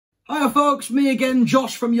Hiya folks, me again,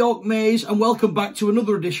 Josh from York Maze, and welcome back to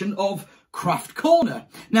another edition of Craft Corner.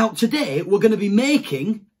 Now today we're going to be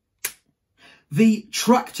making the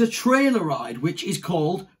Tractor Trailer Ride, which is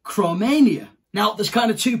called CROWMANIA. Now there's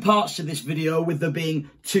kind of two parts to this video, with there being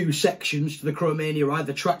two sections to the CROWMANIA ride,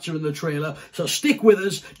 the tractor and the trailer, so stick with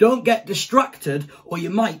us, don't get distracted or you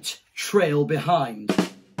might trail behind.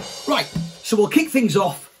 Right, so we'll kick things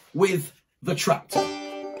off with the tractor.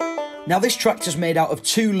 Now this tractor's made out of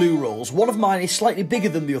two loo rolls. One of mine is slightly bigger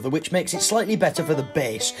than the other, which makes it slightly better for the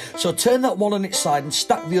base. So turn that one on its side and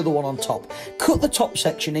stack the other one on top. Cut the top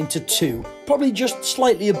section into two, probably just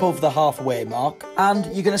slightly above the halfway mark. And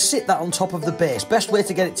you're going to sit that on top of the base. Best way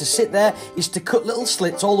to get it to sit there is to cut little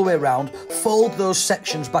slits all the way around, fold those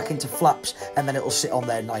sections back into flaps, and then it'll sit on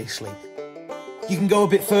there nicely. You can go a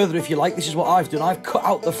bit further if you like. This is what I've done. I've cut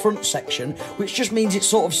out the front section, which just means it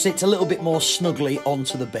sort of sits a little bit more snugly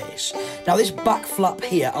onto the base. Now this back flap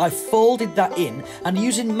here, I folded that in, and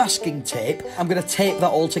using masking tape, I'm going to tape that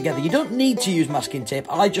all together. You don't need to use masking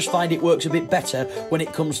tape. I just find it works a bit better when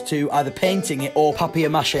it comes to either painting it or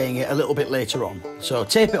papier-mâchéing it a little bit later on. So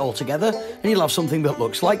tape it all together, and you'll have something that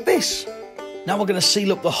looks like this. Now we're going to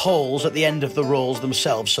seal up the holes at the end of the rolls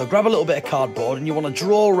themselves. So grab a little bit of cardboard and you want to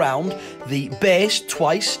draw around the base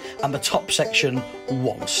twice and the top section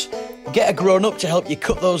once. Get a grown-up to help you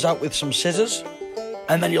cut those out with some scissors.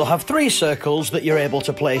 And then you'll have three circles that you're able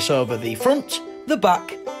to place over the front, the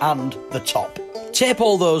back and the top. Tape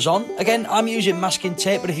all those on. Again, I'm using masking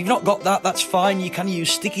tape, but if you've not got that, that's fine. You can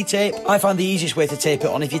use sticky tape. I find the easiest way to tape it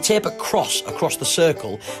on, if you tape a cross across the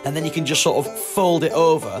circle, and then you can just sort of fold it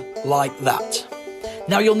over like that.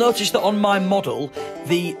 Now you'll notice that on my model,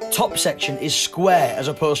 the top section is square as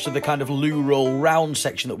opposed to the kind of loo roll round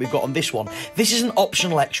section that we've got on this one. This is an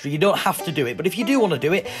optional extra, you don't have to do it, but if you do want to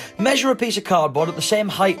do it, measure a piece of cardboard at the same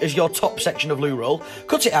height as your top section of loo roll,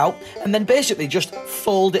 cut it out, and then basically just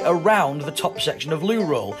fold it around the top section of loo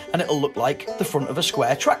roll, and it'll look like the front of a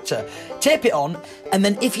square tractor. Tape it on, and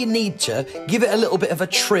then if you need to, give it a little bit of a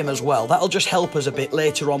trim as well. That'll just help us a bit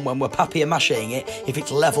later on when we're papier-mâchéing it, if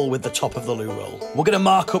it's level with the top of the loo roll. We're going to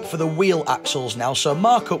mark up for the wheel axles now, so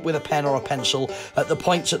mark up with a pen or a pencil at the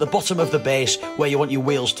points at the bottom of the base where you want your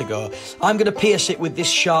wheels to go. I'm going to pierce it with this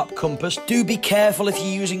sharp compass. Do be careful if you're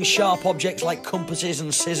using sharp objects like compasses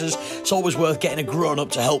and scissors. It's always worth getting a grown-up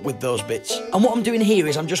to help with those bits. And what I'm doing here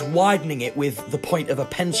is I'm just widening it with the point of a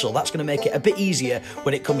pencil. That's going to make it a bit easier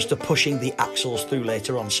when it comes to pushing the axles through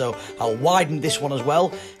later on. So I'll widen this one as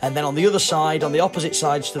well, and then on the other side, on the opposite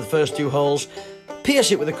sides to the first two holes,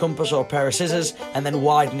 pierce it with a compass or a pair of scissors, and then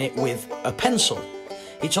widen it with a pencil.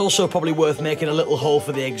 It's also probably worth making a little hole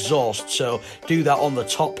for the exhaust, so do that on the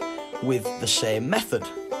top with the same method.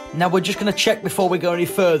 Now we're just going to check before we go any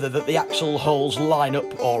further that the axle holes line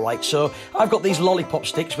up alright. So I've got these lollipop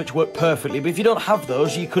sticks which work perfectly, but if you don't have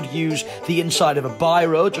those, you could use the inside of a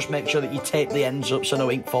biro. Just make sure that you tape the ends up so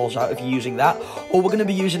no ink falls out if you're using that. Or we're going to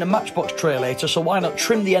be using a matchbox tray later, so why not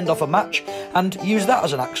trim the end off a match and use that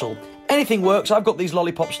as an axle. Anything works. I've got these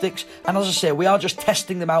lollipop sticks, and as I say, we are just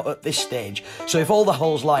testing them out at this stage. So if all the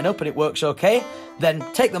holes line up and it works okay, then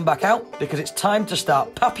take them back out, because it's time to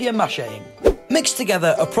start papier-mâchéing. Mix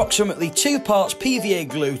together approximately 2 parts PVA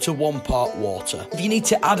glue to 1 part water. If you need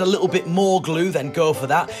to add a little bit more glue, then go for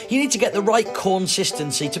that. You need to get the right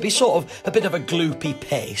consistency to be sort of a bit of a gloopy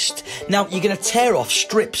paste. Now, you're going to tear off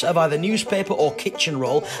strips of either newspaper or kitchen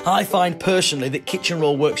roll. I find personally that kitchen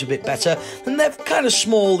roll works a bit better, and they're kind of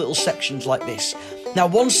small little sections like this. Now,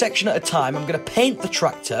 one section at a time, I'm going to paint the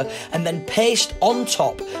tractor and then paste on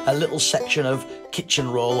top a little section of kitchen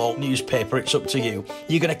roll or newspaper. It's up to you.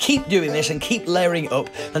 You're going to keep doing this and keep layering it up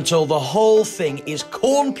until the whole thing is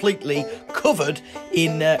completely covered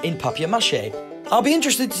in papier-mâché. I'll be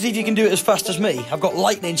interested to see if you can do it as fast as me. I've got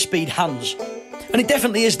lightning speed hands. And it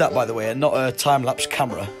definitely is that, by the way, and not a time-lapse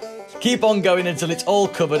camera. Keep on going until it's all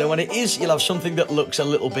covered, and when it is, you'll have something that looks a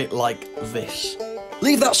little bit like this.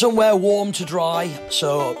 Leave that somewhere warm to dry,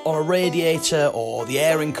 so on a radiator or the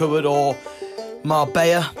airing cupboard or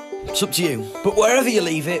Marbella, it's up to you. But wherever you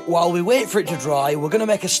leave it, while we wait for it to dry, we're going to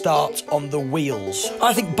make a start on the wheels.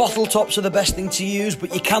 I think bottle tops are the best thing to use,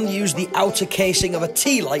 but you can use the outer casing of a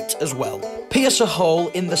tea light as well. Pierce a hole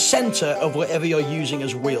in the centre of whatever you're using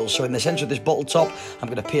as wheels. So in the centre of this bottle top, I'm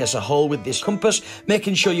going to pierce a hole with this compass,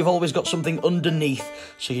 making sure you've always got something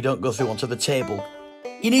underneath so you don't go through onto the table.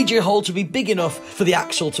 You need your hole to be big enough for the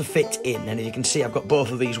axle to fit in, and as you can see, I've got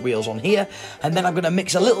both of these wheels on here, and then I'm going to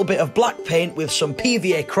mix a little bit of black paint with some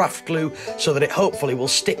PVA craft glue so that it hopefully will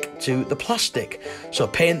stick to the plastic. So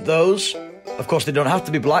paint those, Of course, they don't have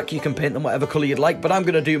to be black, you can paint them whatever colour you'd like, but I'm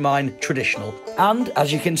going to do mine traditional. And,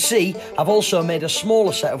 as you can see, I've also made a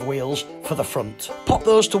smaller set of wheels for the front. Pop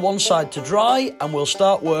those to one side to dry, and we'll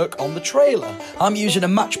start work on the trailer. I'm using a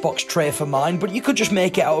matchbox tray for mine, but you could just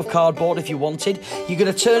make it out of cardboard if you wanted. You're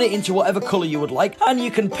going to turn it into whatever colour you would like, and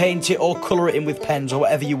you can paint it or colour it in with pens or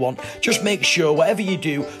whatever you want. Just make sure, whatever you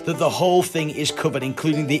do, that the whole thing is covered,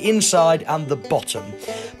 including the inside and the bottom.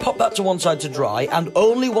 Pop that to one side to dry, and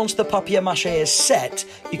only once the papier-mâché is set,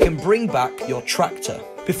 you can bring back your tractor.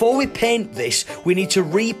 Before we paint this, we need to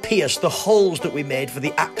re-pierce the holes that we made for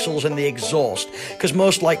the axles and the exhaust, because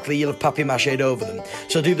most likely you'll have papier-mâchéed over them.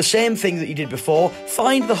 So do the same thing that you did before,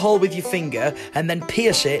 find the hole with your finger, and then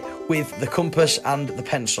pierce it with the compass and the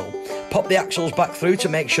pencil. Pop the axles back through to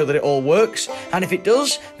make sure that it all works, and if it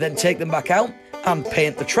does, then take them back out and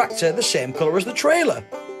paint the tractor the same colour as the trailer.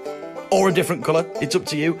 Or a different colour, it's up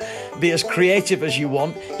to you. Be as creative as you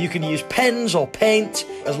want. You can use pens or paint,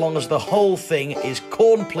 as long as the whole thing is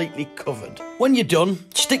completely covered. When you're done,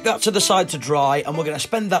 stick that to the side to dry, and we're going to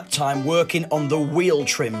spend that time working on the wheel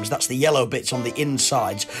trims. That's the yellow bits on the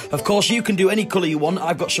insides. Of course, you can do any colour you want.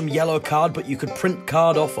 I've got some yellow card, but you could print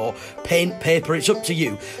card off or paint paper. It's up to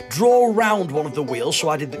you. Draw round one of the wheels, so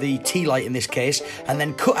I did the T-light in this case, and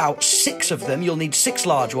then cut out 6 of them. You'll need 6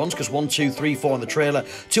 large ones, because 1, 2, 3, 4 on the trailer,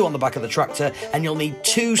 2 on the back of the tractor, and you'll need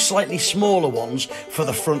 2 slightly smaller ones for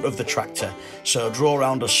the front of the tractor. So draw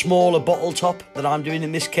around a smaller bottle top that I'm doing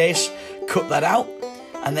in this case, cut that out,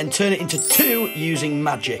 and then turn it into 2 using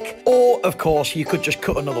magic. Or, of course, you could just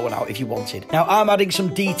cut another one out if you wanted. Now, I'm adding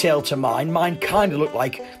some detail to mine. Mine kind of looked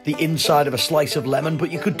like the inside of a slice of lemon,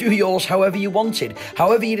 but you could do yours however you wanted.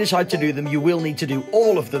 However you decide to do them, you will need to do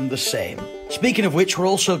all of them the same. Speaking of which, we're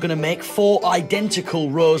also going to make 4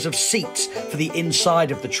 identical rows of seats for the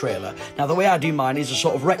inside of the trailer. Now, the way I do mine is a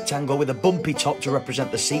sort of rectangle with a bumpy top to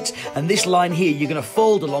represent the seats, and this line here you're going to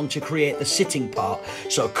fold along to create the sitting part.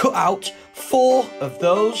 So cut out 4 of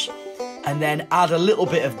those, and then add a little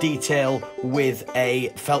bit of detail with a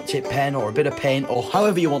felt tip pen or a bit of paint, or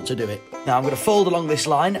however you want to do it. Now, I'm going to fold along this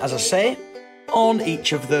line, as I say, on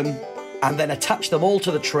each of them, and then attach them all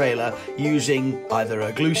to the trailer using either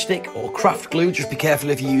a glue stick or craft glue. Just be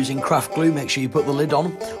careful if you're using craft glue, make sure you put the lid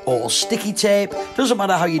on, or sticky tape. Doesn't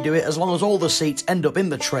matter how you do it, as long as all the seats end up in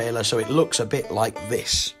the trailer so it looks a bit like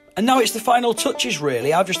this. And now it's the final touches,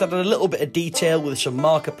 really. I've just added a little bit of detail with some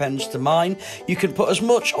marker pens to mine. You can put as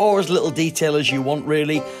much or as little detail as you want,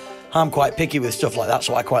 really. I'm quite picky with stuff like that,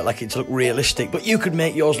 so I quite like it to look realistic, but you could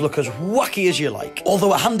make yours look as wacky as you like.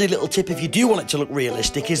 Although a handy little tip, if you do want it to look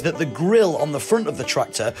realistic, is that the grille on the front of the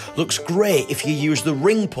tractor looks great if you use the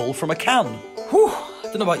ring pull from a can. Whew, I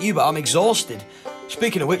don't know about you, but I'm exhausted.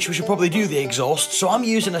 Speaking of which, we should probably do the exhaust, so I'm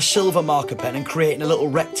using a silver marker pen and creating a little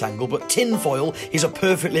rectangle, but tin foil is a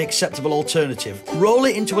perfectly acceptable alternative. Roll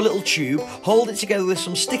it into a little tube, hold it together with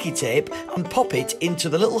some sticky tape, and pop it into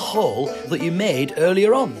the little hole that you made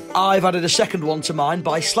earlier on. I've added a second one to mine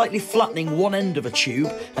by slightly flattening one end of a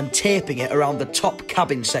tube and taping it around the top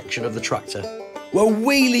cabin section of the tractor. We're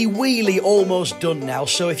wheelie almost done now,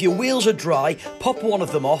 so if your wheels are dry, pop one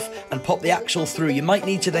of them off and pop the axle through. You might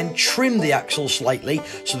need to then trim the axle slightly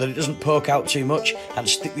so that it doesn't poke out too much, and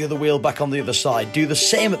stick the other wheel back on the other side. Do the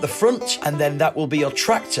same at the front, and then that will be your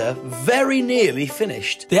tractor very nearly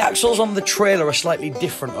finished. The axles on the trailer are slightly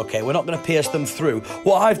different, okay? We're not going to pierce them through.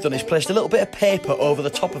 What I've done is placed a little bit of paper over the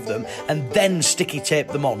top of them and then sticky tape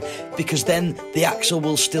them on, because then the axle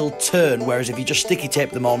will still turn, whereas if you just sticky tape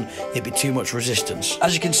them on, it'd be too much resistance.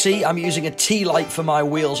 As you can see, I'm using a T-light for my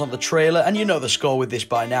wheels on the trailer, and you know the score with this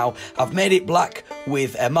by now. I've made it black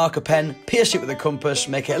with a marker pen, pierce it with a compass,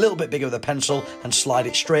 make it a little bit bigger with a pencil, and slide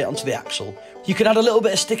it straight onto the axle. You can add a little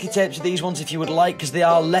bit of sticky tape to these ones if you would like, because they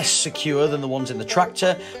are less secure than the ones in the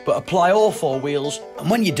tractor, but apply all 4 wheels, and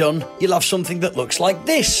when you're done, you'll have something that looks like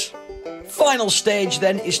this. Final stage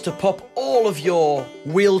then is to pop all of your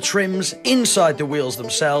wheel trims inside the wheels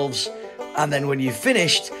themselves, and then when you've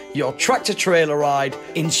finished, your tractor trailer ride,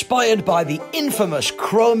 inspired by the infamous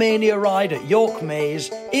CROWMANIA ride at York Maze,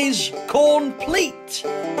 is complete.